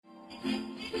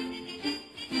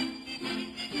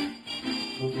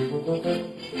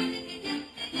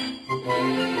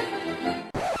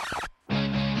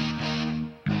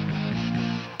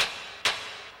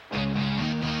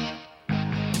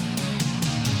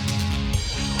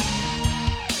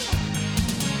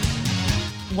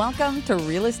Welcome to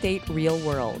Real Estate Real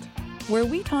World, where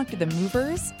we talk to the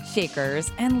movers,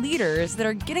 shakers, and leaders that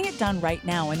are getting it done right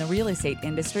now in the real estate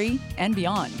industry and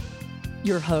beyond.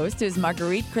 Your host is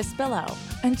Marguerite Crispillo,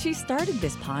 and she started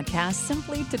this podcast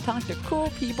simply to talk to cool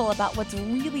people about what's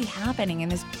really happening in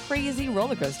this crazy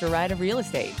roller coaster ride of real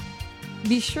estate.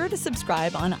 Be sure to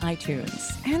subscribe on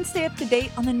iTunes and stay up to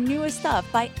date on the newest stuff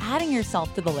by adding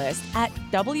yourself to the list at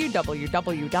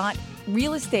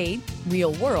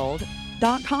www.realestaterealworld.com.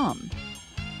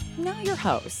 Now your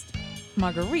host,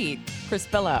 Marguerite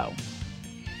Crispillo.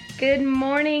 Good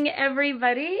morning,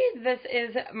 everybody. This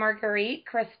is Marguerite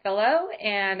Crispillo,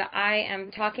 and I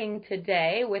am talking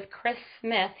today with Chris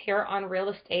Smith here on Real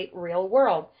Estate Real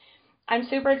World. I'm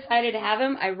super excited to have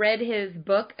him. I read his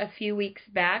book a few weeks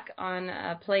back on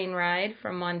a plane ride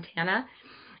from Montana,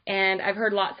 and I've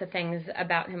heard lots of things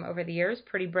about him over the years.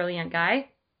 Pretty brilliant guy.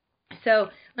 So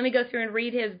let me go through and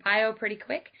read his bio pretty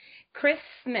quick. Chris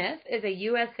Smith is a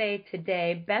USA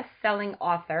Today best-selling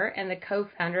author and the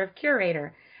co-founder of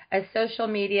Curator, a social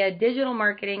media, digital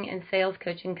marketing, and sales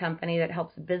coaching company that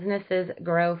helps businesses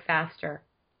grow faster.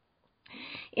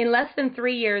 In less than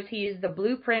 3 years, he used the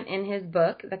blueprint in his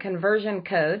book, The Conversion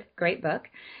Code, great book,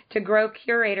 to grow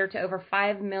Curator to over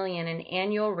 $5 million in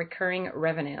annual recurring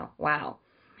revenue. Wow.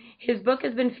 His book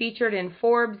has been featured in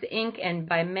Forbes, Inc., and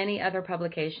by many other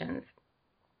publications.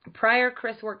 Prior,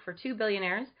 Chris worked for two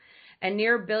billionaires, a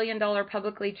near billion-dollar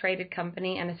publicly traded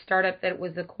company, and a startup that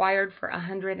was acquired for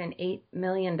 $108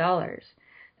 million.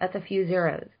 That's a few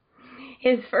zeros.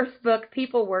 His first book,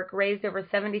 People Work, raised over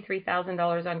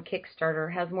 $73,000 on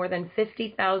Kickstarter, has more than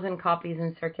 50,000 copies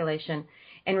in circulation,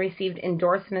 and received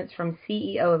endorsements from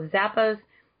CEO of Zappos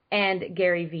and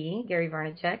Gary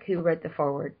Vaynerchuk, who wrote the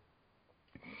foreword.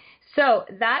 So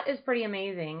that is pretty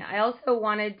amazing. I also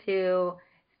wanted to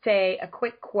say a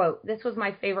quick quote. This was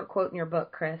my favorite quote in your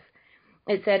book, Chris.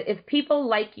 It said, if people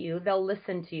like you, they'll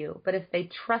listen to you. But if they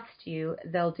trust you,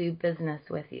 they'll do business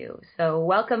with you. So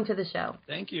welcome to the show.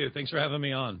 Thank you. Thanks for having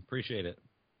me on. Appreciate it.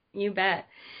 You bet.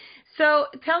 So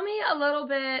tell me a little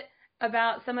bit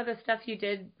about some of the stuff you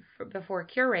did before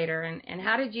Curator, and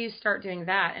how did you start doing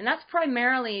that? And that's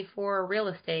primarily for real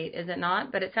estate, is it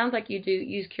not? But it sounds like you do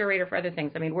use Curator for other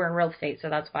things. I mean, we're in real estate, so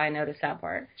that's why I noticed that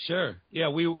part. Sure.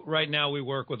 Yeah, right now we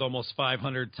work with almost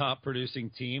 500 top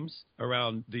producing teams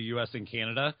around the U.S. and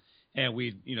Canada, and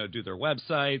we do their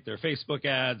website, their Facebook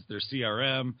ads, their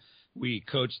CRM. We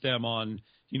coach them on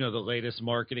the latest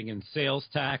marketing and sales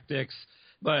tactics.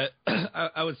 But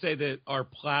I would say that our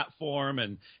platform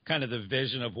and kind of the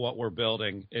vision of what we're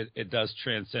building, it does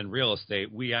transcend real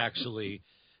estate. We actually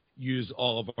use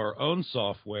all of our own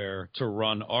software to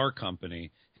run our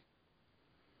company.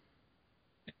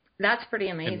 That's pretty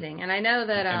amazing. And I know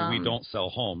that... And we don't sell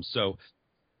homes. So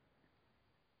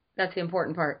that's the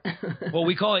important part. Well,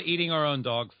 we call it eating our own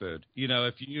dog food.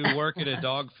 If you work at a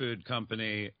dog food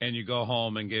company and you go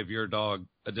home and give your dog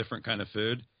a different kind of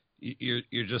food,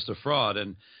 you're just a fraud.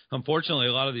 And unfortunately,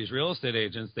 a lot of these real estate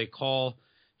agents, they call,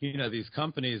 these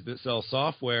companies that sell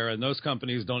software, and those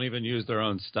companies don't even use their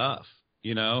own stuff,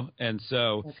 And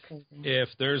so if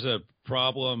there's a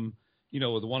problem,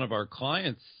 with one of our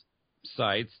clients'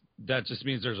 sites, that just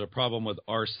means there's a problem with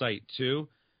our site too.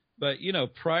 But,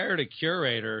 prior to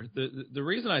Curator, the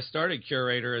reason I started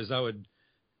Curator is I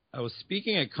was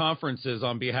speaking at conferences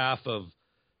on behalf of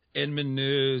Inman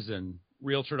News and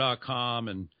Realtor.com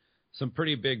and some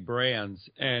pretty big brands.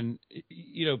 And,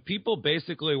 people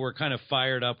basically were kind of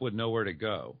fired up with nowhere to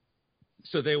go.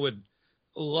 So they would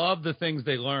love the things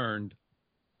they learned.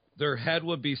 Their head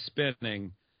would be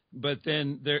spinning. But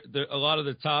then a lot of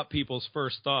the top people's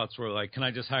first thoughts were like, can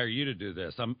I just hire you to do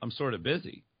this? I'm sort of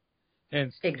busy.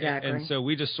 Exactly. And so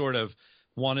we just sort of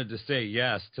wanted to say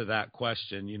yes to that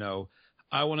question.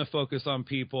 I want to focus on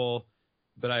people,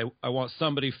 but I want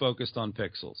somebody focused on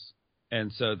pixels.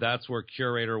 And so that's where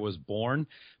Curator was born.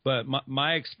 But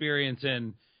my experience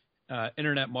in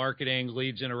internet marketing,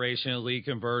 lead generation, lead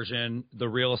conversion, the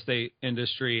real estate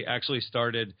industry actually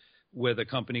started with a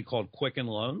company called Quicken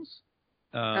Loans,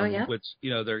 which,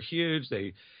 they're huge.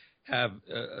 They have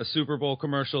a Super Bowl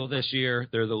commercial this year.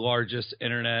 They're the largest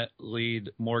internet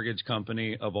lead mortgage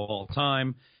company of all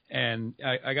time. And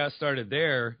I got started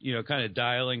there, kind of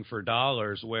dialing for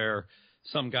dollars, where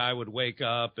some guy would wake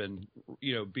up and,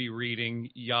 be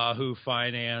reading Yahoo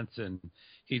Finance, and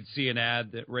he'd see an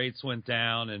ad that rates went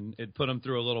down, and it'd put him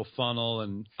through a little funnel,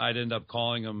 and I'd end up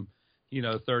calling him,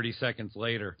 30 seconds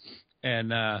later.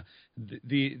 And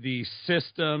the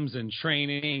systems and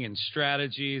training and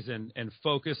strategies and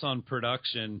focus on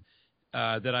production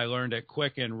that I learned at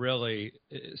Quicken really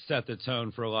set the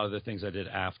tone for a lot of the things I did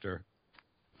after.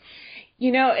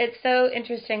 You know, it's so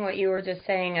interesting what you were just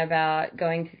saying about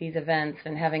going to these events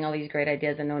and having all these great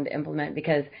ideas and knowing to implement,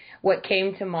 because what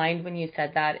came to mind when you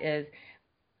said that is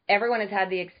everyone has had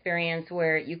the experience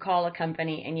where you call a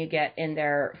company and you get in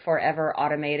their forever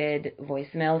automated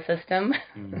voicemail system.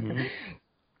 Mm-hmm.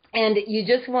 And you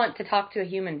just want to talk to a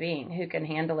human being who can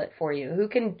handle it for you, who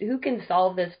can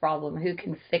solve this problem, who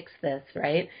can fix this,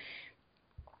 right?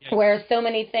 Yeah. Where so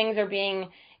many things are being,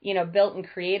 built and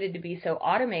created to be so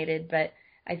automated. But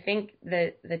I think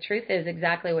the truth is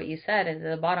exactly what you said, is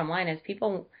the bottom line is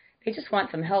people, they just want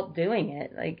some help doing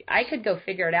it. Like, I could go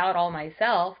figure it out all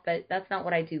myself, but that's not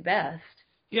what I do best.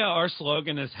 Yeah, our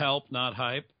slogan is help, not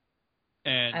hype.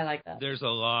 And I like that. There's a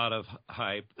lot of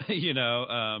hype, in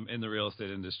the real estate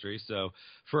industry. So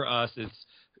for us,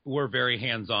 we're very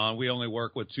hands-on. We only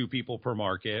work with 2 people per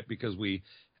market because we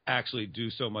actually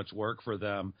do so much work for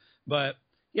them. But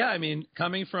yeah, I mean,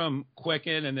 coming from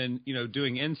Quicken and then,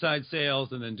 doing inside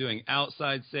sales and then doing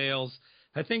outside sales,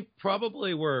 I think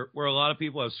probably where a lot of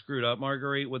people have screwed up,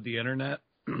 Marguerite, with the internet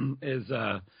is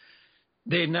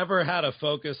they never had a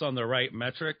focus on the right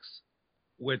metrics,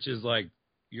 which is like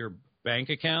your bank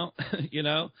account,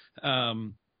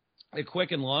 at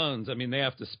Quicken Loans, I mean, they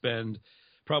have to spend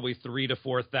probably $3,000 to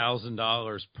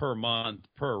 $4,000 per month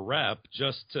per rep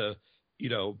just to,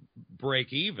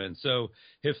 break even. So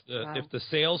if the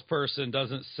salesperson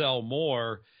doesn't sell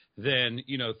more than,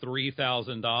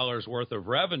 $3,000 worth of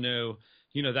revenue,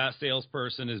 that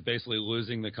salesperson is basically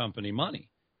losing the company money.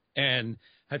 And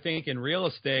I think in real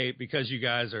estate, because you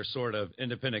guys are sort of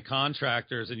independent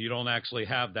contractors and you don't actually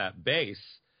have that base,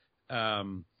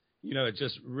 it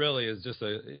just really is just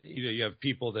you have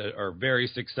people that are very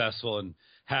successful in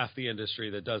half the industry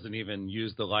that doesn't even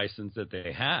use the license that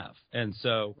they have. And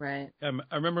so right.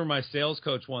 I remember my sales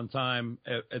coach one time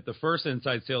at the first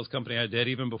inside sales company I did,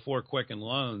 even before Quicken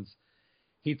Loans,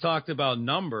 he talked about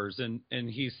numbers. And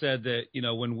he said that,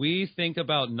 when we think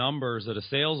about numbers at a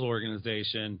sales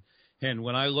organization, and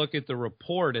when I look at the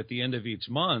report at the end of each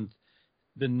month,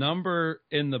 the number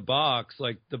in the box,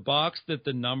 like the box that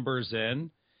the number's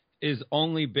in, is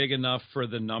only big enough for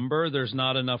the number. There's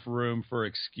not enough room for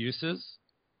excuses.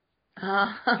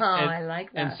 Oh, I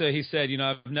like that. And so he said,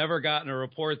 I've never gotten a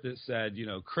report that said,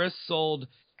 Chris sold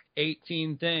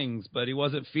 18 things, but he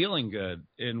wasn't feeling good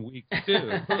in week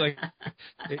 2. Like,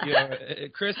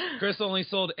 Chris only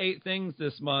sold 8 things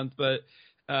this month, but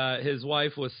his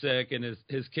wife was sick and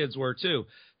his kids were too.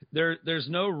 There's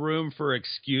no room for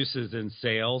excuses in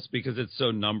sales because it's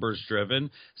so numbers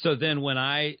driven. So then when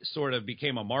I sort of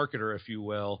became a marketer, if you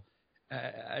will,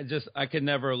 I could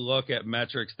never look at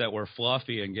metrics that were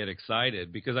fluffy and get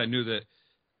excited, because I knew that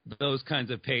those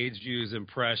kinds of page views,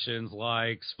 impressions,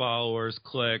 likes, followers,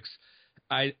 clicks,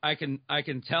 I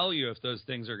can tell you if those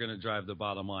things are going to drive the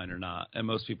bottom line or not. And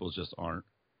most people just aren't.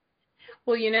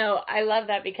 Well, I love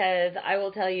that, because I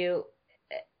will tell you,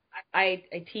 I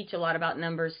teach a lot about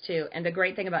numbers too. And the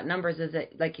great thing about numbers is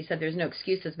that, like you said, there's no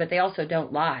excuses, but they also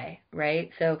don't lie,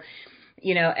 right? So,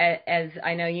 as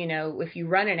I know, if you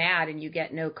run an ad and you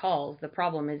get no calls, the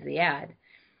problem is the ad.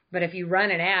 But if you run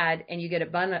an ad and you get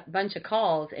a bunch of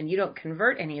calls and you don't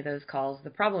convert any of those calls, the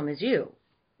problem is you.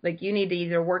 Like, you need to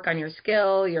either work on your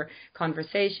skill, your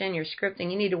conversation, your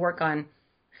scripting. You need to work on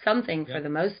something for the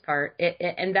most part.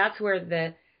 And that's where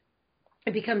it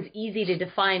becomes easy to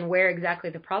define where exactly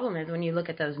the problem is when you look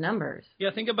at those numbers. Yeah,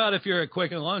 think about if you're at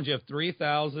Quicken Loans, you have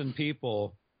 3,000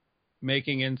 people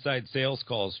making inside sales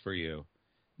calls for you.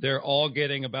 They're all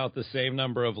getting about the same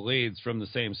number of leads from the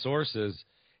same sources,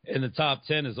 and the top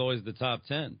 10 is always the top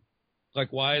 10. Like,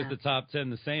 why is the top 10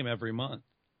 the same every month?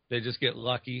 They just get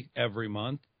lucky every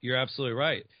month. You're absolutely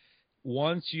right.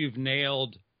 Once you've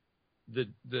nailed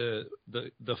the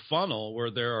funnel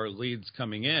where there are leads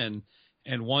coming in,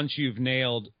 and once you've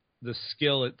nailed the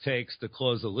skill it takes to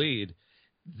close a lead,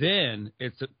 then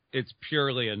it's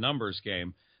purely a numbers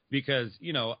game. Because,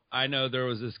 I know there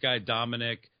was this guy,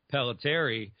 Dominic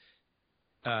Pelletieri,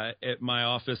 at my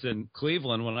office in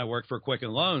Cleveland when I worked for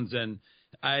Quicken Loans, and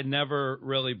I had never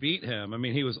really beat him. I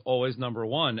mean, he was always number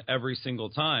one every single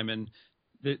time. And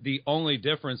the only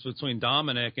difference between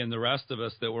Dominic and the rest of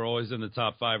us that were always in the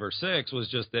top 5 or 6 was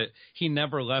just that he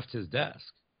never left his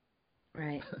desk.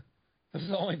 Right. That's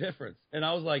the only difference. And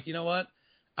I was like, you know what?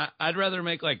 I'd rather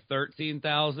make like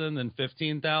 13,000 than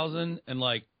 15,000 and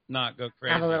like not go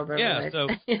crazy. Have a little bit. Yeah. So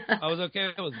I was okay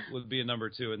with being number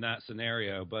 2 in that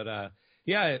scenario. But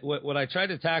what I tried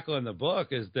to tackle in the book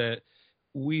is that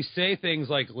we say things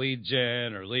like lead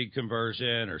gen or lead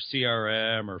conversion or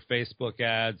CRM or Facebook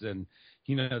ads. And,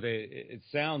 it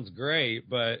sounds great,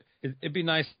 but it'd be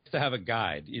nice to have a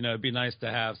guide. It'd be nice to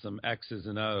have some X's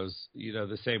and O's,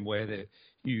 the same way that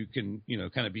you can,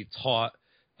 kind of be taught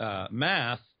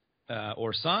math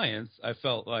or science. I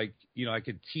felt like, I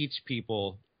could teach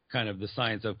people kind of the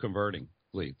science of converting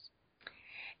leads.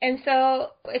 And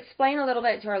so explain a little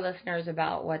bit to our listeners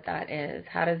about what that is.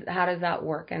 How does that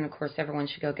work? And, of course, everyone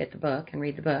should go get the book and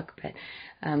read the book. But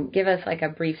give us like a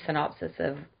brief synopsis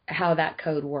of how that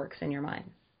code works in your mind.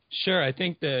 Sure. I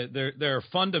think that there are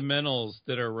fundamentals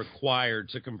that are required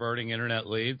to converting internet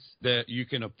leads that you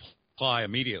can apply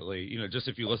immediately. Just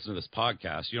if you listen to this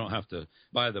podcast, you don't have to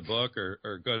buy the book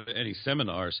or go to any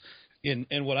seminars. And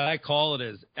what I call it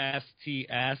is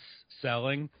STS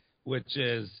selling, which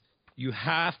is you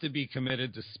have to be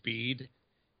committed to speed,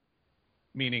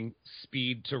 meaning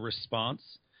speed to response.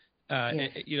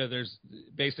 Yes. There's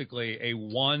basically a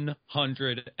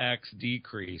 100x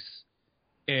decrease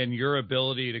in your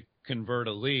ability to convert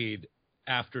a lead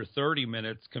after 30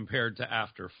 minutes compared to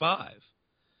after 5.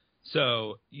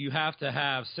 So you have to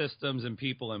have systems and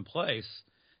people in place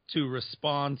to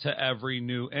respond to every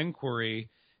new inquiry,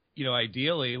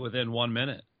 ideally within 1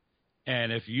 minute.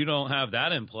 And if you don't have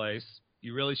that in place,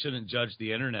 you really shouldn't judge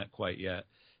the internet quite yet.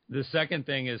 The second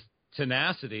thing is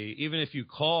tenacity. Even if you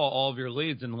call all of your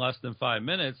leads in less than 5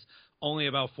 minutes, only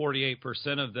about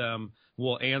 48% of them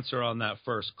will answer on that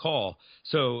first call.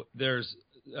 So there's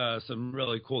some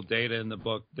really cool data in the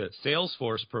book that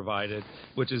Salesforce provided,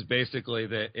 which is basically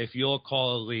that if you'll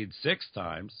call a lead 6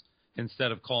 times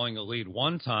instead of calling a lead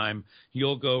 1 time,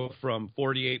 you'll go from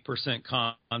 48%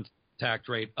 contact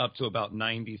rate up to about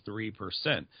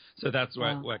 93%. So that's what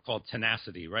I call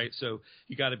tenacity, right? So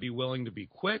you got to be willing to be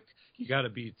quick. You got to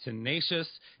be tenacious.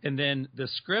 And then the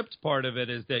script part of it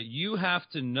is that you have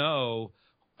to know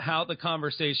how the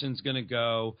conversation's going to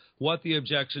go, what the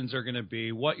objections are going to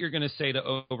be, what you're going to say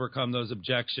to overcome those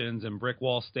objections and brick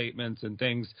wall statements and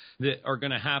things that are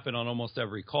going to happen on almost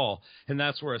every call. And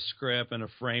that's where a script and a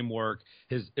framework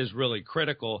is really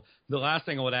critical. The last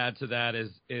thing I would add to that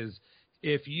is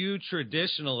if you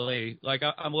traditionally, like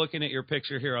I'm looking at your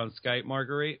picture here on Skype,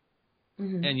 Marguerite,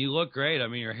 mm-hmm. and you look great. I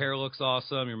mean, your hair looks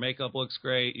awesome. Your makeup looks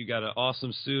great. You got an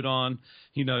awesome suit on.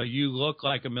 You look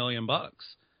like $1 million.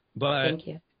 But thank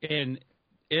you. In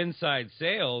inside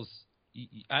sales,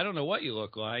 I don't know what you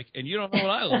look like, and you don't know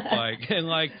what I look like. And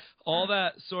like all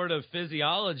that sort of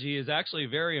physiology is actually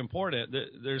very important.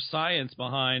 There's science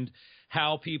behind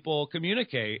how people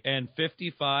communicate, and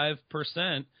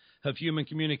 55% of human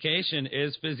communication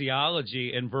is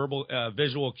physiology and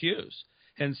visual cues.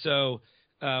 And so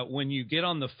when you get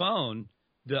on the phone,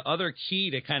 the other key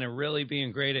to kind of really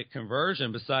being great at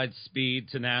conversion, besides speed,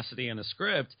 tenacity, and a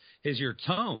script, is your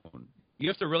tone. You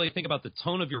have to really think about the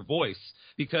tone of your voice,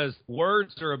 because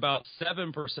words are about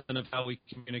 7% of how we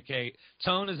communicate.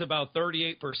 Tone is about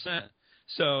 38%.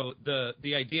 So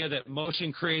the idea that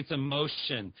motion creates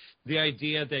emotion, the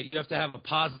idea that you have to have a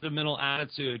positive mental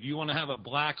attitude, you want to have a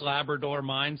black Labrador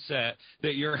mindset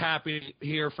that you're happy to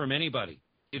hear from anybody.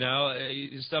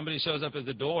 If somebody shows up at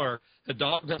the door, the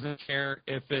dog doesn't care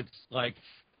if it's like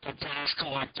a tax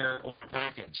collector or a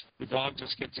package. The dog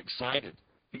just gets excited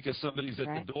because somebody's at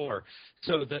the door.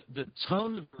 So the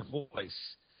tone of your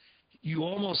voice, you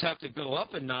almost have to go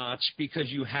up a notch, because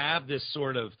you have this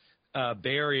sort of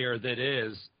barrier that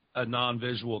is a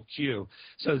non-visual cue.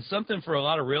 So it's something for a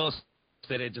lot of real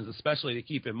estate agents especially to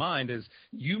keep in mind is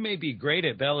you may be great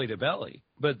at belly to belly,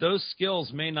 but those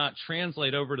skills may not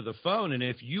translate over to the phone. And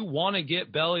if you want to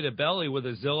get belly to belly with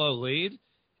a Zillow lead,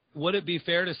 would it be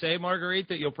fair to say, Marguerite,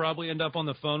 that you'll probably end up on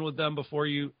the phone with them before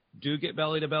you do get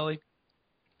belly to belly?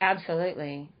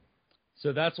 Absolutely.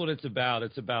 So that's what it's about.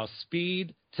 It's about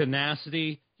speed,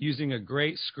 tenacity, using a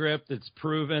great script that's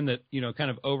proven that, kind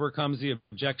of overcomes the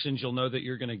objections you'll know that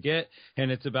you're going to get.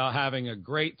 And it's about having a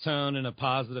great tone and a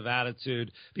positive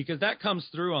attitude, because that comes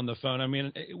through on the phone. I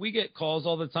mean, we get calls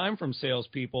all the time from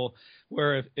salespeople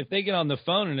where if they get on the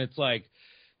phone and it's like,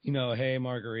 hey,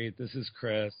 Marguerite, this is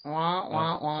Chris.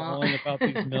 Calling about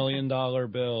these $1 million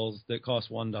bills that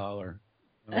cost $1.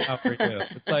 How for you?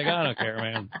 It's like, I don't care,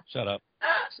 man. Shut up.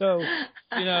 So,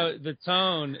 the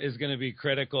tone is going to be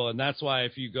critical. And that's why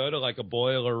if you go to like a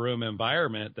boiler room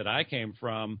environment that I came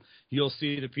from, you'll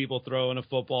see the people throwing a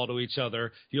football to each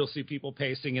other. You'll see people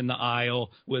pacing in the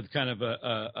aisle with kind of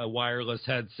a wireless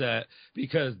headset,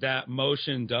 because that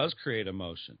motion does create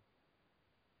emotion.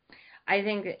 I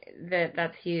think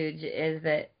that's huge, is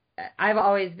that I've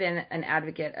always been an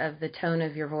advocate of the tone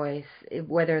of your voice,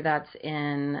 whether that's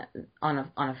on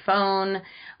a phone,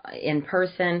 in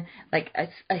person. Like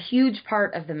a huge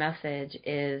part of the message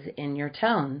is in your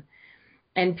tone.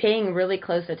 And paying really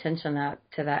close attention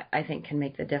to that, I think, can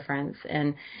make the difference.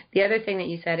 And the other thing that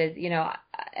you said is,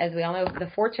 as we all know,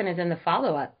 the fortune is in the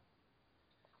follow-up.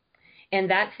 And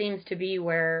that seems to be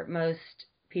where most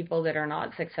people that are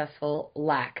not successful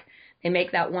lack. They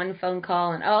make that one phone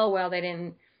call and, oh, well, they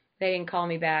didn't call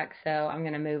me back, so I'm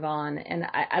going to move on. And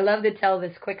I love to tell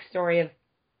this quick story of,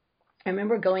 I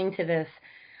remember going to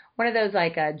one of those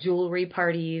like jewelry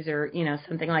parties or,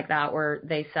 something like that where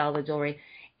they sell the jewelry.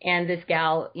 And this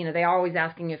gal, they're always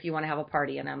asking you if you want to have a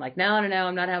party. And I'm like, no,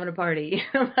 I'm not having a party.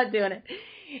 I'm not doing it.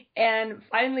 And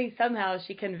finally, somehow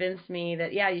she convinced me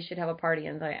that, yeah, you should have a party.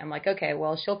 And I'm like, okay,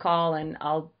 well, she'll call and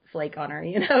I'll flake on her,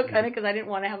 kind of because I didn't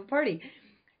want to have a party.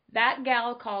 That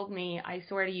gal called me, I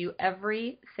swear to you,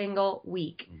 every single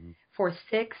week for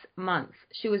 6 months.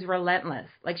 She was relentless.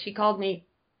 Like she called me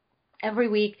every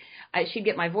week. She'd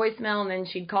get my voicemail, and then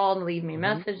she'd call and leave me a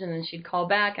message, and then she'd call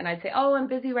back, and I'd say, oh, I'm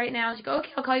busy right now. She'd go,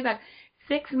 okay, I'll call you back.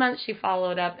 6 months she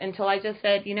followed up until I just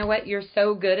said, you know what, you're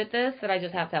so good at this that I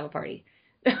just have to have a party.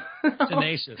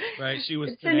 Tenacious, right? She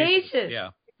was tenacious. Yeah.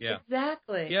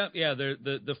 Exactly. Yeah.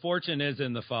 The fortune is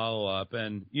in the follow-up,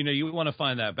 and, you want to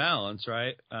find that balance,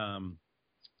 right,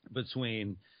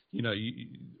 between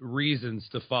reasons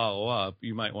to follow up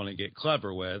you might want to get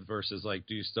clever with versus like,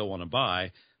 do you still want to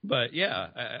buy? But yeah,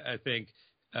 I think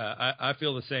I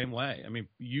feel the same way. I mean,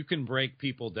 you can break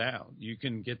people down. You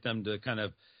can get them to kind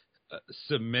of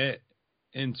submit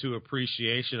into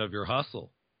appreciation of your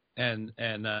hustle. And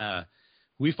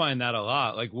we find that a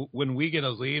lot. Like when we get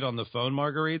a lead on the phone,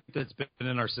 Marguerite, that's been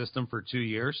in our system for 2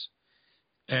 years,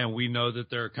 and we know that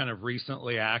they're kind of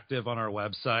recently active on our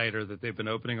website or that they've been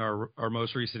opening our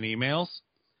most recent emails,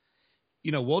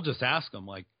 we'll just ask them,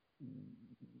 like,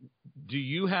 do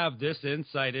you have this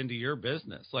insight into your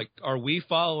business? Like, are we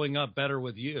following up better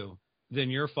with you than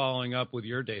you're following up with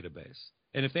your database?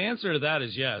 And if the answer to that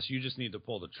is yes, you just need to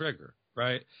pull the trigger,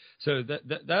 right? So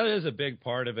that is a big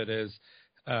part of it is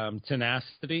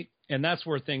tenacity. And that's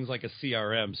where things like a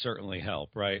CRM certainly help,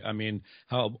 right? I mean,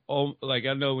 I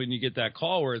know when you get that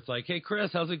call where it's like, hey,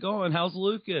 Chris, how's it going? How's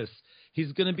Lucas?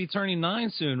 He's going to be turning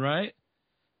 9 soon, right?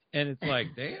 And it's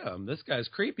like, damn, this guy's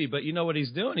creepy. But you know what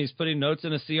he's doing? He's putting notes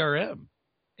in a CRM.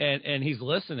 And he's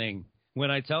listening when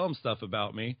I tell him stuff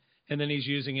about me. And then he's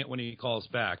using it when he calls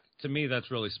back. To me, that's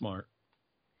really smart.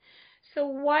 So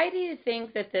why do you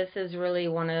think that this is really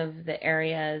one of the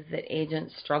areas that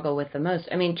agents struggle with the most?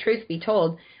 I mean, truth be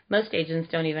told, most agents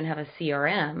don't even have a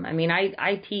CRM. I mean,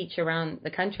 I teach around the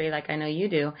country like I know you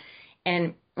do.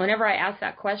 And whenever I ask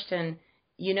that question,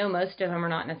 most of them are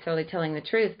not necessarily telling the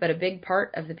truth, but a big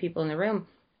part of the people in the room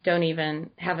don't even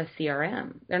have a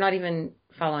CRM. They're not even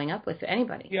following up with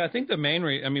anybody. Yeah, I think the main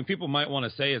reason, people might want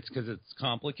to say it's because it's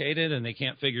complicated and they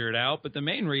can't figure it out, but the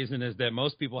main reason is that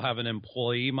most people have an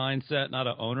employee mindset, not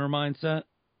an owner mindset.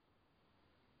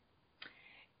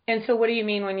 And so what do you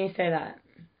mean when you say that?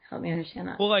 Help me understand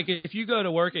that. Well, like if you go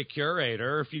to work at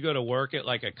Curator, if you go to work at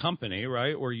like a company,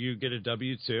 right, where you get a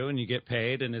W-2 and you get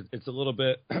paid, and it's a little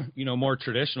bit, more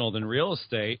traditional than real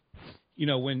estate.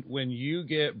 When you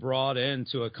get brought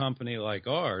into a company like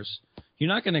ours, you're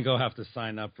not going to go have to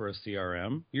sign up for a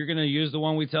CRM. You're going to use the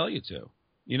one we tell you to.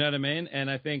 You know what I mean?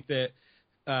 And I think that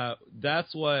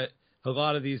that's what a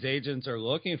lot of these agents are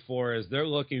looking for, is they're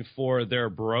looking for their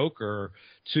broker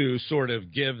to sort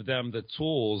of give them the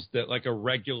tools that like a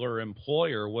regular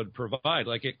employer would provide.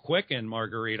 Like at Quicken,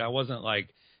 Marguerite, I wasn't like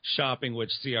shopping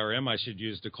which CRM I should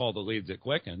use to call the leads at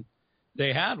Quicken.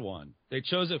 They had one. They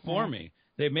chose it for me.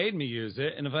 They made me use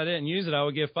it, and if I didn't use it, I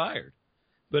would get fired.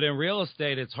 But in real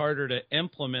estate, it's harder to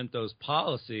implement those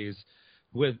policies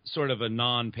with sort of a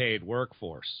non-paid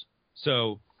workforce.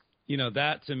 So,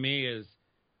 that to me is,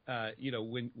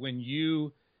 when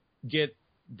you get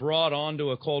brought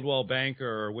onto a Coldwell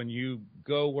Banker, or when you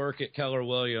go work at Keller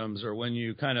Williams, or when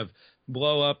you kind of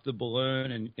blow up the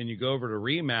balloon and you go over to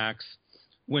RE/MAX,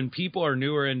 when people are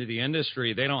newer into the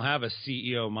industry, they don't have a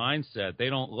CEO mindset. They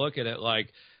don't look at it like,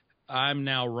 I'm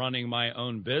now running my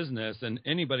own business, and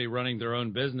anybody running their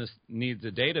own business needs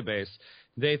a database.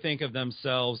 They think of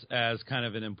themselves as kind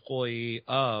of an employee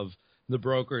of the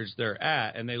brokerage they're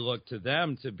at, and they look to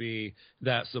them to be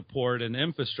that support and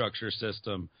infrastructure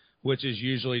system, which is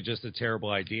usually just a terrible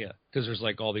idea because there's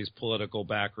like all these political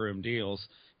backroom deals,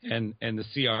 and the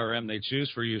CRM they choose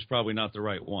for you is probably not the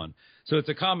right one. So it's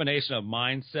a combination of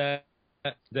mindset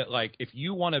that, like, if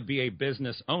you want to be a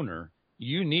business owner,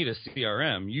 you need a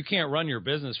CRM. You can't run your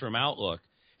business from Outlook.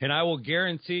 And I will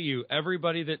guarantee you,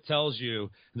 everybody that tells you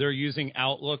they're using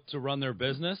Outlook to run their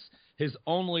business is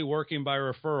only working by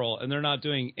referral, and they're not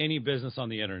doing any business on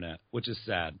the internet, which is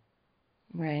sad.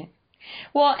 Right.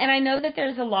 Well, and I know that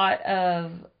there's a lot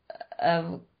of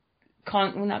well,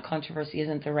 not controversy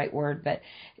isn't the right word, but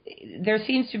there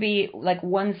seems to be like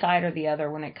one side or the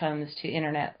other when it comes to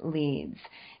internet leads,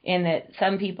 in that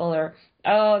some people are,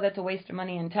 oh, that's a waste of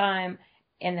money and time,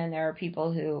 and then there are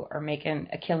people who are making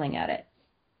a killing at it.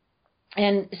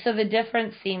 And so the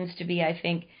difference seems to be, I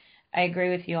think, I agree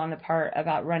with you on the part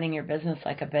about running your business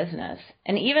like a business.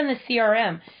 And even the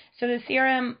CRM. So the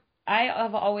CRM, I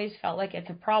have always felt like it's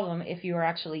a problem if you are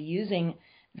actually using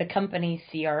the company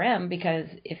CRM, because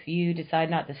if you decide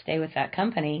not to stay with that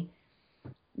company,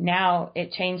 now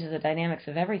it changes the dynamics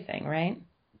of everything, right?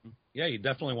 Yeah, you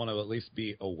definitely want to at least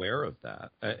be aware of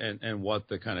that and what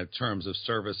the kind of terms of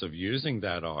service of using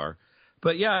that are.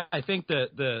 But yeah, I think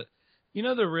that the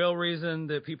real reason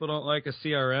that people don't like a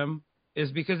CRM is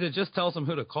because it just tells them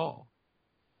who to call.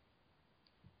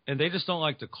 And they just don't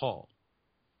like to call.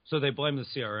 So they blame the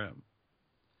CRM.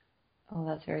 Oh,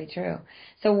 that's very true.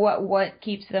 So what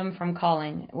keeps them from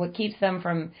calling? What keeps them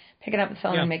from picking up the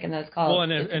phone and making those calls? Well,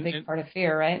 it's a big part of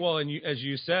fear, right? Well, and as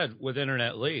you said, with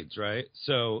internet leads, right?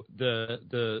 So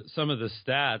the some of the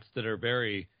stats that are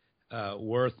very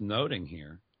worth noting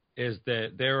here is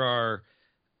that there are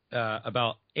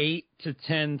about 8 to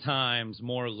 10 times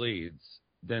more leads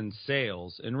than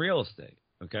sales in real estate.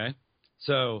 Okay,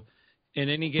 so in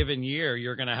any given year,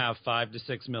 you're going to have 5 to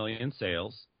 6 million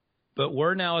sales. But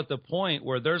we're now at the point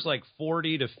where there's like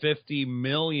 40 to 50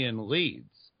 million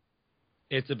leads.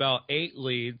 It's about 8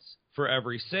 leads for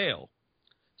every sale.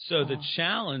 So the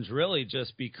challenge really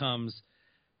just becomes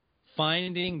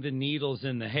finding the needles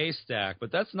in the haystack.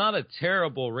 But that's not a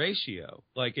terrible ratio.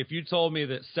 Like if you told me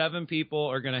that 7 people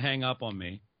are going to hang up on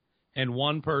me and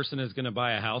 1 person is going to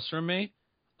buy a house from me,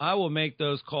 I will make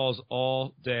those calls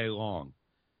all day long.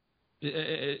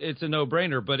 It's a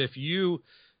no-brainer. But if you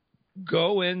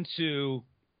go into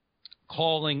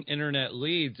calling internet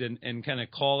leads and kind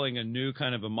of calling a new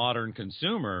kind of a modern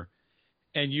consumer,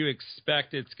 and you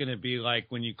expect it's going to be like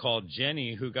when you called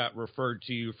Jenny who got referred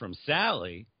to you from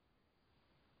Sally,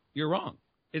 you're wrong.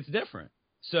 It's different.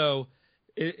 So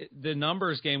the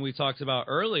numbers game we talked about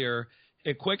earlier,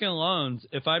 at Quicken Loans,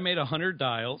 if I made 100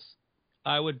 dials,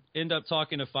 I would end up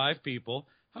talking to 5 people.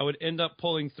 I would end up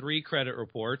pulling 3 credit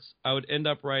reports. I would end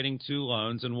up writing 2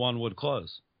 loans, and 1 would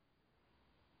close.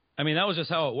 I mean, that was just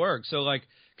how it worked. So, like,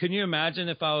 can you imagine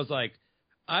if I was like,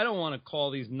 I don't want to call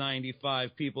these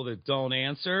 95 people that don't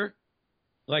answer,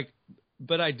 like,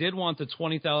 but I did want the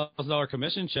 $20,000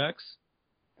 commission checks.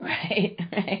 Right.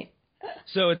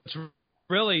 So it's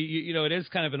really, it is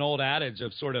kind of an old adage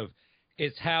of sort of,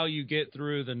 it's how you get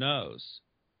through the no's,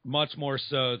 much more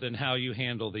so than how you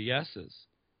handle the yeses.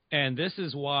 And this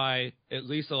is why at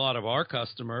least a lot of our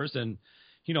customers, and,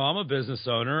 I'm a business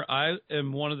owner. I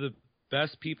am one of the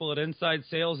best people at inside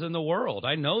sales in the world.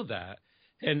 I know that.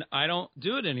 And I don't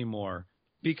do it anymore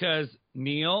because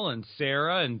Neil and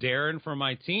Sarah and Darren from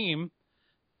my team,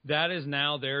 that is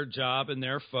now their job and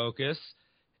their focus.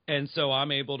 And so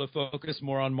I'm able to focus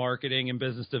more on marketing and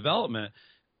business development.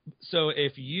 So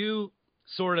if you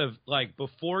sort of like,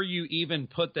 before you even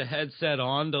put the headset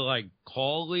on to like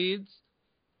call leads,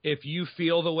 if you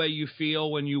feel the way you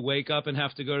feel when you wake up and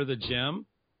have to go to the gym,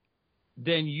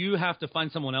 then you have to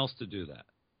find someone else to do that.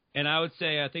 And I would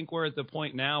say, I think we're at the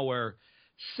point now where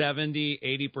 70,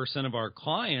 80% of our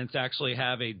clients actually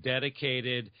have a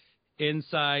dedicated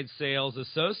inside sales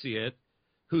associate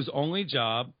whose only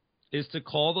job is to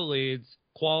call the leads,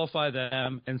 qualify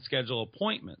them, and schedule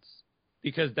appointments,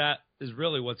 because that is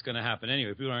really what's going to happen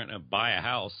anyway. If you aren't going to buy a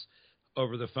house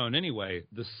over the phone anyway,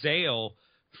 the sale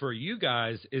for you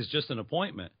guys is just an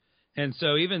appointment. And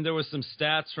so even there was some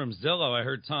stats from Zillow. I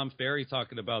heard Tom Ferry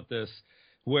talking about this,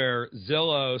 where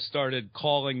Zillow started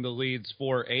calling the leads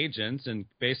for agents and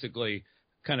basically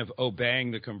kind of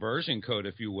obeying the conversion code,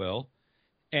 if you will.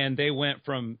 And they went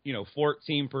from,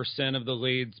 14% of the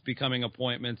leads becoming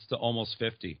appointments to almost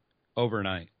 50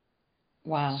 overnight.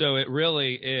 Wow. So it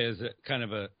really is kind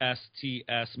of a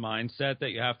STS mindset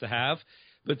that you have to have.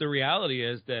 But the reality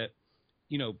is that,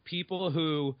 people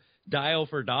who dial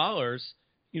for dollars,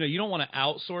 you don't want to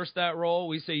outsource that role.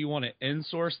 We say you want to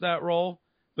insource that role,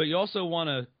 but you also want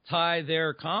to tie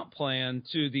their comp plan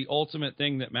to the ultimate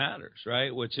thing that matters,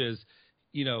 right? Which is,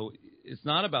 it's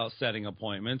not about setting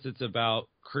appointments. It's about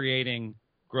creating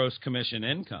gross commission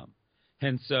income.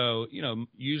 And so,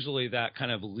 usually that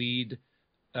kind of lead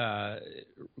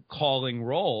calling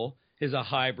role is a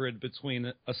hybrid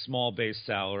between a small base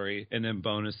salary and then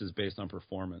bonuses based on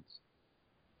performance.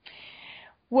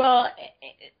 Well,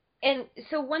 and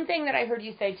so one thing that I heard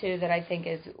you say, too, that I think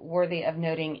is worthy of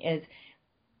noting is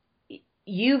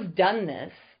you've done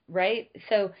this, right?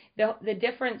 So the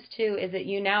difference, too, is that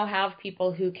you now have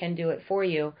people who can do it for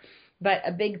you. but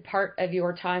a big part of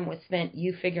your time was spent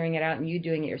you figuring it out and you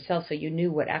doing it yourself, so you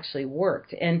knew what actually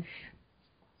worked. And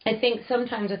I think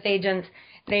sometimes with agents,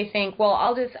 they think, well,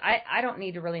 I don't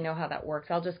need to really know how that works.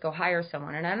 I'll just go hire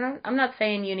someone. And I'm not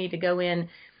saying you need to go in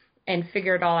and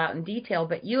figure it all out in detail,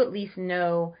 but you at least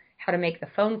know how to make the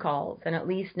phone calls and at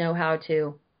least know how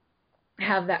to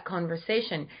have that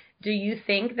conversation. Do you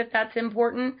think that that's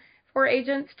important for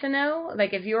agents to know?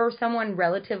 Like if you're someone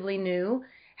relatively new,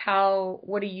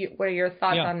 what are your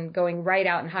thoughts on going right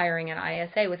out and hiring an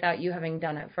ISA without you having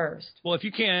done it first? Well, if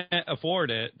you can't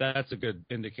afford it, that's a good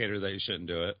indicator that you shouldn't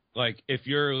do it. Like if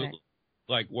you're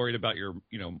like worried about your,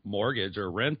 mortgage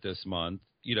or rent this month,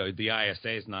 the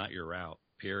ISA is not your route,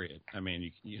 period. I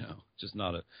mean, just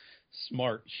not a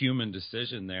smart human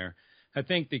decision there. I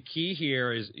think the key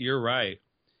here is you're right.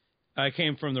 I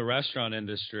came from the restaurant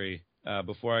industry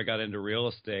before I got into real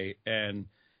estate. And,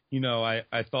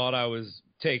 I thought I was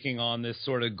taking on this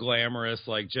sort of glamorous,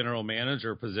 like general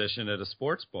manager position at a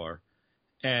sports bar.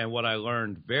 And what I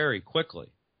learned very quickly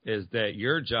is that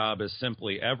your job is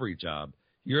simply every job.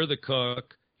 You're the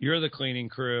cook, you're the cleaning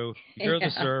crew, you're the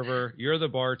server, you're the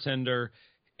bartender,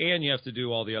 and you have to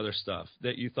do all the other stuff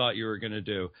that you thought you were going to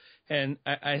do. And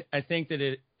I think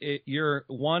that you're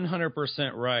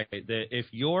 100% right that if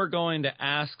you're going to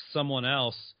ask someone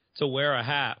else to wear a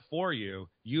hat for you,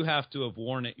 you have to have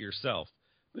worn it yourself.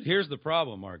 But here's the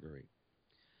problem, Marguerite.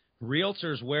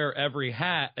 Realtors wear every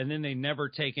hat, and then they never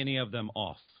take any of them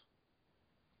off.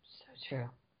 So true.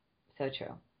 So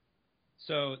true.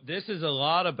 So this is a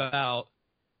lot about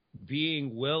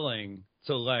being willing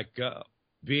to let go,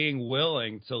 being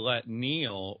willing to let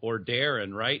Neil or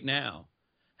Darren right now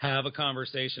have a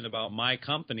conversation about my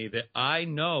company that I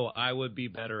know I would be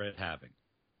better at having.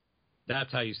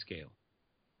 That's how you scale.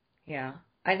 Yeah,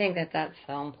 I think that that's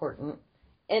so important.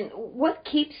 And what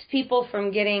keeps people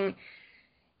from getting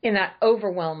in that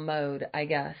overwhelm mode, I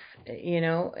guess,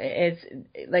 it's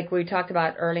like we talked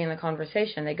about early in the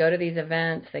conversation. They go to these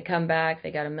events, they come back,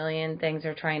 they got a million things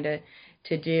they're trying to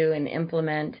do and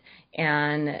implement,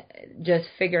 and just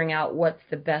figuring out what's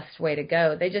the best way to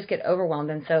go. They just get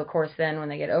overwhelmed. And so, of course, then when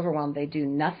they get overwhelmed, they do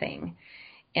nothing.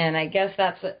 And I guess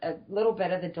that's a little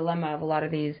bit of the dilemma of a lot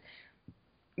of these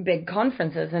big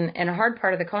conferences. And a hard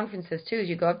part of the conferences, too, is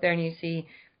you go up there and you see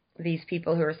these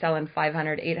people who are selling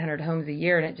 500, 800 homes a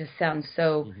year, and it just sounds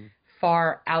so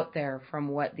far out there from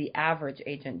what the average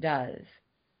agent does.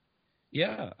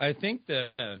 Yeah, I think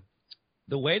that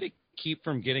the way to keep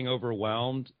from getting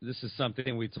overwhelmed, this is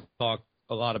something we talk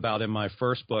a lot about in my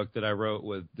first book that I wrote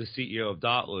with the CEO of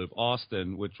dotloop,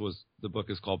 Austin, the book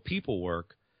is called People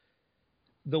Work.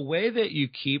 The way that you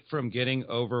keep from getting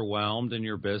overwhelmed in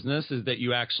your business is that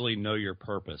you actually know your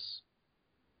purpose.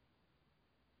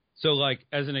 So like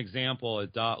as an example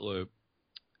at dotloop,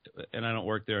 and I don't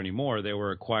work there anymore, they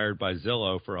were acquired by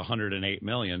Zillow for $108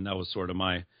 million. That was sort of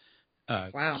my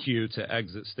cue to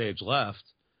exit stage left.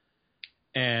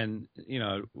 And,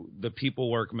 the people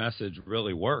work message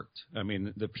really worked. I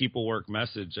mean, the people work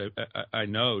message, I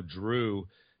know, drew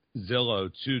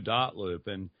Zillow to dotloop.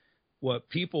 And what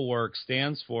people work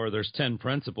stands for, there's 10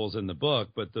 principles in the book,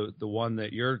 but the one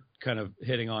that you're kind of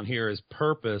hitting on here is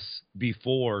purpose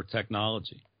before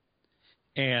technology.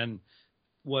 And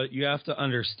what you have to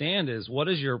understand is, what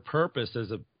is your purpose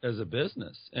as a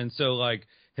business? And so like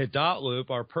at dotloop,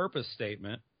 our purpose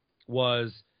statement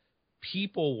was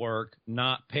people work,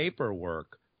 not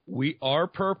paperwork. Our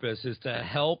purpose is to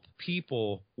help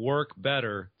people work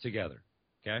better together.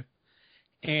 Okay.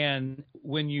 And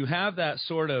when you have that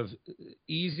sort of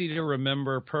easy to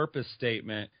remember purpose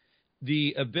statement,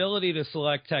 the ability to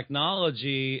select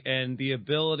technology and the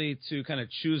ability to kind of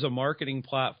choose a marketing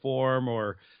platform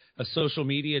or a social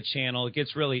media channel, it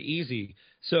gets really easy.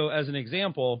 So as an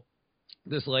example,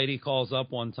 this lady calls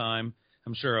up one time.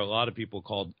 I'm sure a lot of people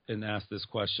called and asked this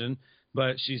question,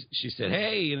 but she said,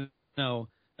 "Hey,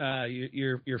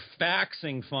 your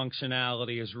faxing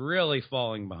functionality is really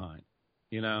falling behind.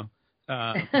 You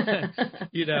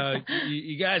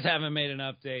guys haven't made an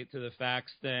update to the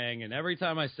fax thing, and every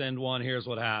time I send one, here's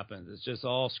what happens. It's just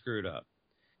all screwed up."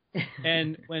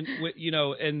 And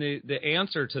and the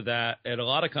answer to that at a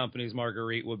lot of companies,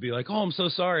 Marguerite, would be like, "Oh, I'm so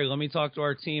sorry. Let me talk to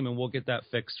our team and we'll get that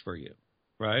fixed for you."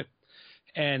 Right.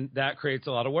 And that creates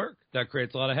a lot of work. That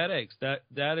creates a lot of headaches.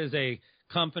 That is a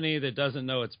company that doesn't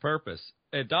know its purpose.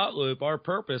 At dotloop, our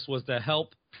purpose was to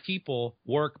help people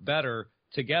work better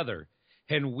together.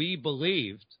 And we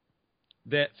believed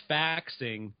that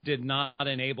faxing did not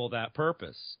enable that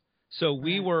purpose. So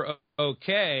we were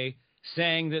okay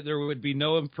saying that there would be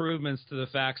no improvements to the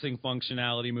faxing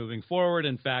functionality moving forward.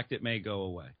 In fact, it may go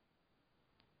away.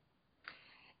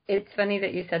 It's funny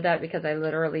that you said that because I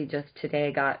literally just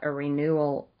today got a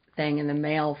renewal thing in the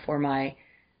mail for my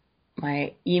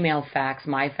email fax,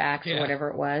 my fax or whatever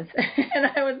it was. And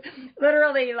I was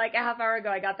literally like a half hour ago,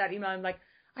 I got that email. I'm like,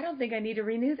 I don't think I need to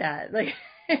renew that. Like,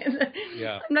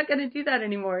 I'm not going to do that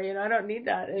anymore. I don't need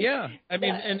that. I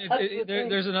mean,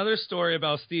 there's another story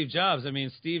about Steve Jobs. I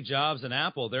mean, Steve Jobs and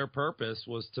Apple, their purpose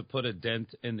was to put a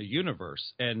dent in the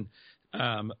universe. And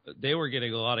they were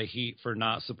getting a lot of heat for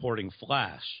not supporting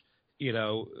Flash,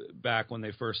 back when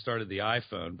they first started the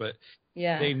iPhone. But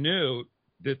they knew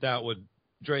that would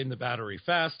drain the battery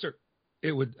faster.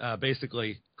 It would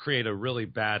basically create a really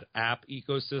bad app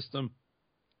ecosystem,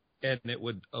 and it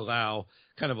would allow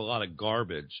kind of a lot of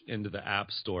garbage into the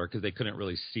app store because they couldn't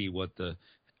really see what the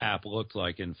app looked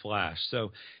like in Flash.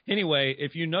 So anyway,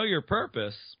 if you know your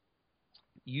purpose,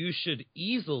 you should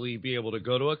easily be able to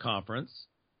go to a conference,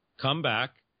 come back,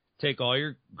 take all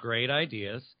your great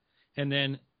ideas, and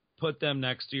then put them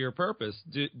next to your purpose.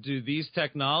 Do these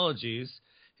technologies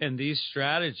and these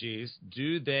strategies,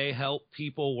 do they help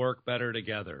people work better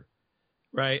together?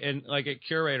 Right? And like at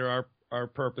Curator, our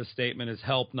purpose statement is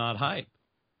help, not hype.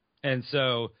 And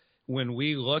so when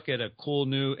we look at a cool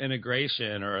new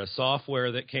integration or a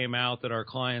software that came out that our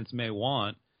clients may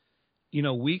want,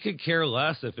 we could care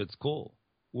less if it's cool.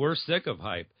 We're sick of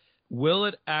hype. Will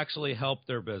it actually help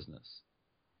their business?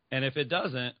 And if it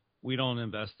doesn't, we don't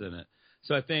invest in it.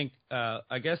 So I think,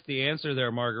 I guess the answer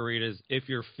there, Marguerite, is if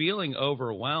you're feeling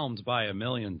overwhelmed by a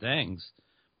million things,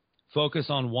 focus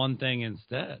on one thing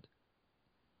instead.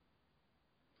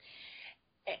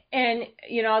 And,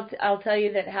 I'll tell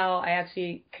you that how I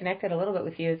actually connected a little bit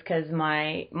with you is because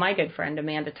my good friend,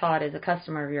 Amanda Todd, is a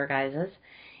customer of your guys's,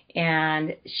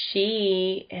 and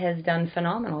she has done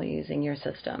phenomenal using your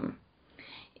system.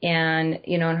 And,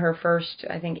 in her first,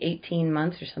 I think, 18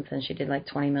 months or something, she did like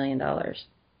 $20 million.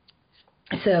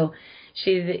 So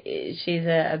she's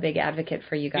a big advocate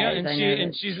for you guys. Yeah,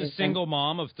 and she's a single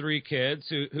mom of 3 kids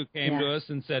who came to us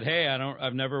and said, "Hey,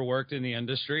 I've never worked in the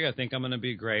industry. I think I'm going to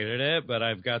be great at it, but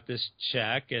I've got this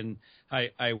check and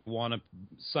I want to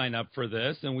sign up for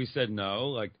this." And we said, "No,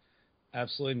 like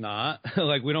absolutely not.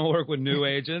 Like we don't work with new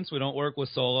agents. We don't work with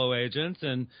solo agents."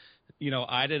 And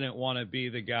I didn't want to be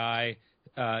the guy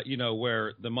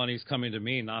where the money's coming to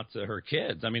me, not to her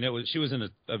kids. I mean, she was in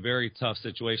a very tough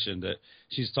situation that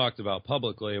she's talked about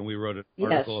publicly, and we wrote an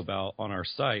article about on our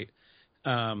site.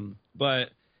 But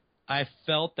I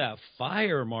felt that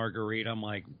fire, Marguerite. I'm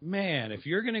like, man, if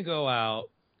you're going to go out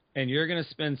and you're going to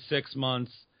spend 6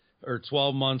 months or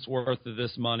 12 months worth of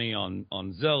this money on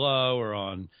Zillow or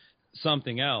on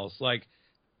something else, like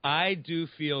I do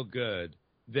feel good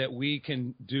that we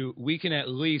can at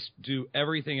least do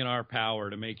everything in our power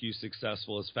to make you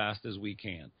successful as fast as we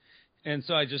can. And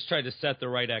so I just tried to set the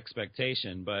right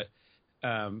expectation, but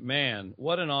man,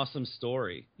 what an awesome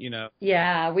story,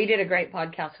 Yeah, we did a great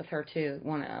podcast with her too.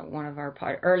 One of our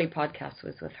early podcasts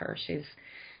was with her.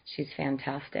 She's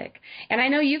fantastic. And I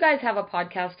know you guys have a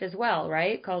podcast as well,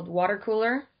 right? Called Water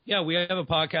Cooler. Yeah, we have a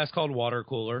podcast called Water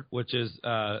Cooler, which is,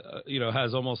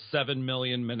 has almost 7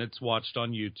 million minutes watched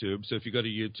on YouTube. So if you go to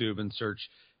YouTube and search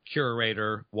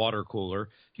Curator Water Cooler,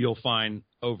 you'll find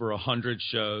over 100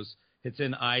 shows. It's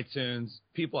in iTunes.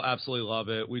 People absolutely love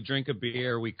it. We drink a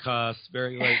beer. We cuss.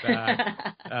 Very laid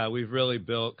back. We've really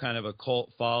built kind of a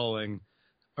cult following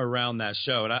around that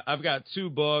show. And I've got 2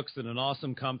 books and an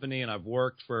awesome company, and I've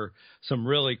worked for some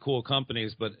really cool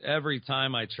companies, but every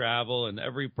time I travel and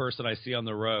every person I see on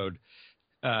the road,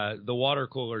 the Water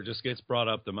Cooler just gets brought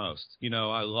up the most.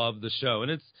 I love the show, and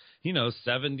it's,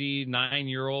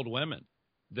 79-year-old women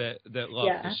that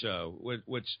love the show,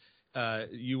 which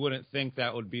you wouldn't think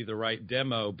that would be the right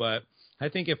demo. But I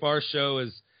think if our show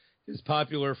is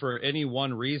popular for any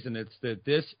one reason, it's that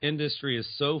this industry is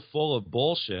so full of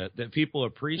bullshit that people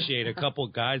appreciate a couple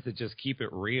guys that just keep it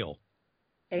real.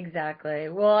 Exactly.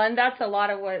 Well, and that's a lot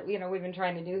of what, we've been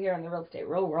trying to do here in the real estate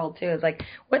real world too, is like,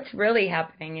 what's really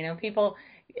happening? People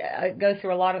go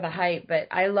through a lot of the hype, but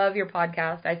I love your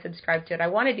podcast. I subscribe to it. I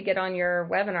wanted to get on your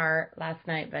webinar last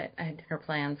night, but I had dinner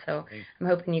plans, so I'm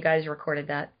hoping you guys recorded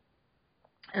that.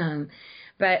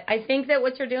 But I think that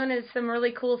what you're doing is some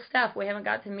really cool stuff. We haven't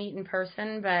got to meet in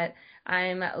person, but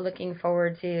I'm looking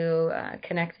forward to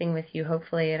connecting with you,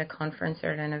 hopefully at a conference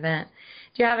or at an event.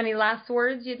 Do you have any last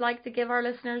words you'd like to give our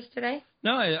listeners today?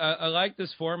 No, I like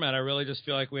this format. I really just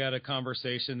feel like we had a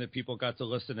conversation that people got to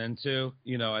listen into.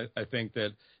 I think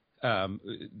that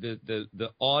the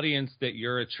audience that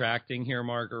you're attracting here,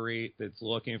 Marguerite, that's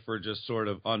looking for just sort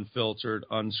of unfiltered,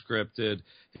 unscripted,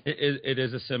 it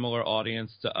is a similar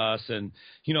audience to us. And,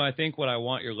 I think what I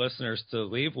want your listeners to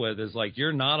leave with is like,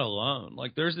 you're not alone.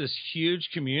 Like there's this huge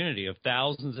community of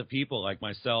thousands of people like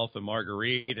myself and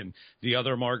Marguerite and the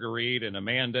other Marguerite and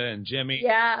Amanda and Jimmy.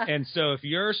 Yeah. And so if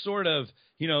you're sort of,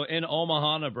 in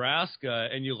Omaha, Nebraska,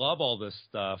 and you love all this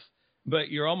stuff,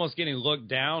 but you're almost getting looked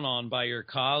down on by your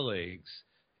colleagues,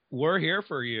 we're here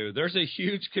for you. There's a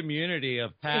huge community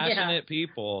of passionate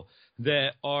people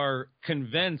that are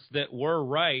convinced that we're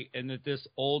right and that this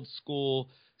old school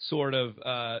sort of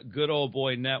good old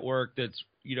boy network that's,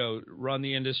 run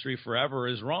the industry forever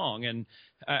is wrong. And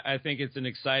I think it's an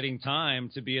exciting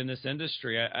time to be in this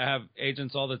industry. I have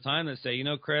agents all the time that say,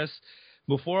 Chris,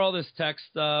 before all this tech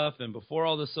stuff and before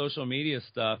all the social media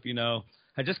stuff,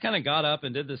 I just kind of got up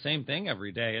and did the same thing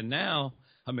every day. And now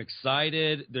I'm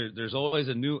excited. There's always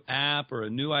a new app or a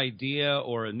new idea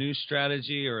or a new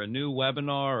strategy or a new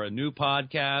webinar or a new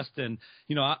podcast. And,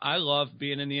 I love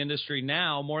being in the industry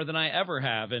now more than I ever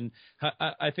have. And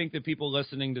I think that people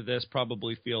listening to this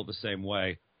probably feel the same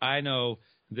way. I know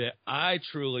that I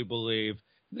truly believe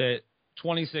that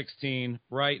 2016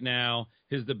 right now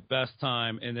is the best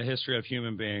time in the history of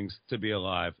human beings to be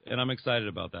alive. And I'm excited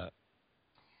about that.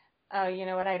 Oh, you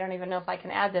know what? I don't even know if I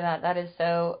can add to that. That is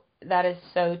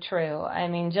so true. I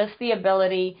mean, just the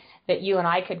ability that you and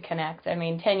I could connect. I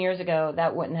mean, 10 years ago,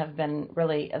 that wouldn't have been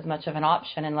really as much of an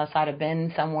option unless I'd have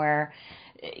been somewhere,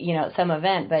 some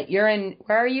event. But where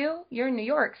are you? You're in New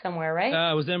York somewhere, right?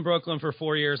 I was in Brooklyn for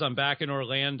 4 years. I'm back in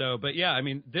Orlando. But yeah, I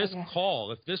mean, this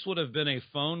call, if this would have been a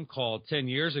phone call 10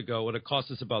 years ago, it would have cost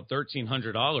us about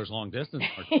 $1,300 long distance.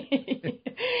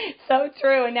 So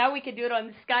true. And now we could do it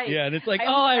on Skype. Yeah. And it's like,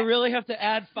 I really have to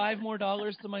add $5 more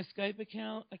to my Skype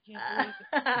account. I can't believe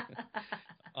it.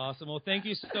 Awesome. Well, thank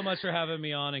you so much for having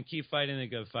me on and keep fighting the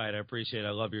good fight. I appreciate it.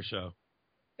 I love your show.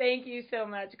 Thank you so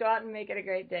much. Go out and make it a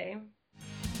great day.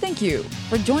 Thank you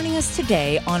for joining us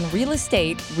today on Real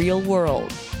Estate Real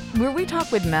World, where we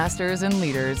talk with masters and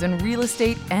leaders in real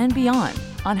estate and beyond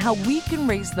on how we can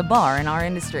raise the bar in our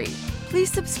industry.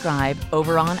 Please subscribe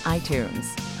over on iTunes.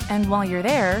 And while you're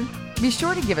there, be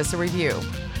sure to give us a review.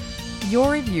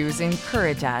 Your reviews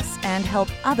encourage us and help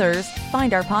others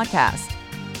find our podcast.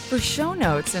 For show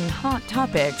notes and hot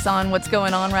topics on what's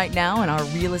going on right now in our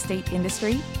real estate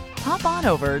industry, hop on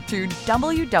over to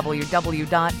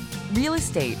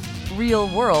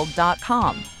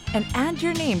www.realestaterealworld.com and add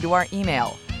your name to our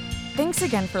email. Thanks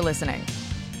again for listening.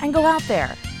 And go out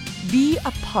there, be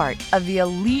a part of the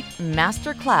elite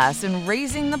masterclass in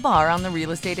raising the bar on the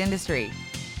real estate industry.